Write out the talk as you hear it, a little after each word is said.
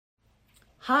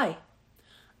Hi.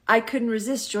 I couldn't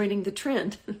resist joining the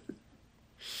trend.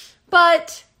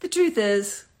 But the truth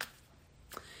is,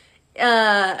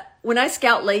 when I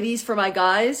scout ladies for my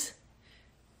guys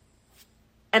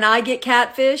and I get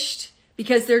catfished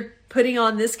because they're putting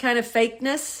on this kind of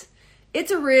fakeness, it's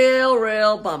a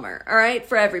real bummer, all right,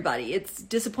 for everybody. It's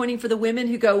disappointing for the women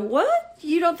who go, what?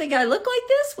 You don't think I look like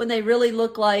this? When they really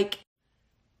look like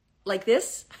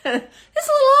this? It's a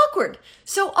little awkward.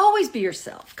 So always be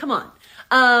yourself. Come on.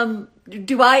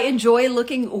 Do I enjoy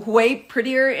looking way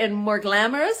prettier and more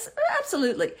glamorous?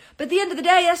 Absolutely. But at the end of the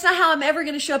day, that's not how I'm ever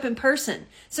going to show up in person.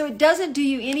 So it doesn't do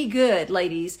you any good,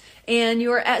 ladies. And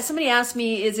somebody asked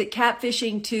me, is it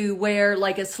catfishing to wear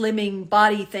like a slimming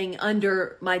body thing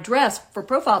under my dress for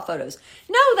profile photos?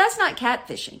 No, that's not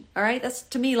catfishing. All right. That's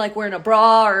to me like wearing a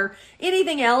bra or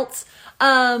anything else.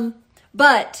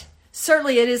 But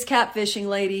certainly it is catfishing,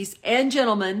 ladies and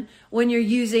gentlemen, when you're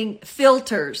using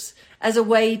filters as a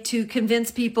way to convince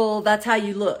people that's how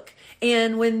you look.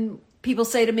 And when people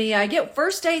say to me, I get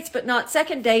first dates but not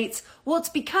second dates, well, it's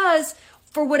because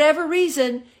for whatever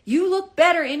reason, you look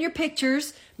better in your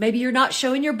pictures. Maybe you're not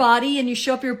showing your body and you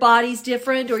show up your body's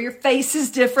different or your face is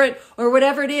different or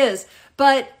whatever it is.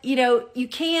 But, you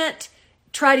can't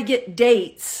try to get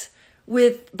dates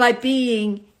by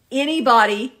being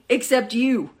anybody except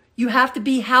you. You have to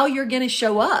be how you're going to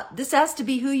show up. This has to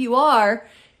be who you are.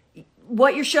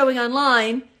 What you're showing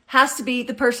online has to be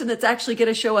the person that's actually going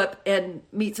to show up and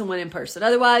meet someone in person.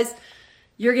 Otherwise,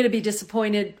 you're going to be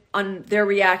disappointed on their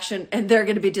reaction and they're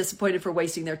going to be disappointed for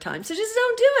wasting their time. So just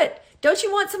don't do it. Don't you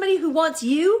want somebody who wants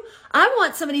you? I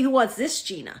want somebody who wants this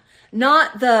Gina,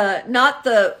 not the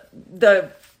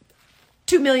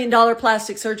 $2 million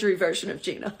plastic surgery version of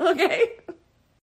Gina. Okay.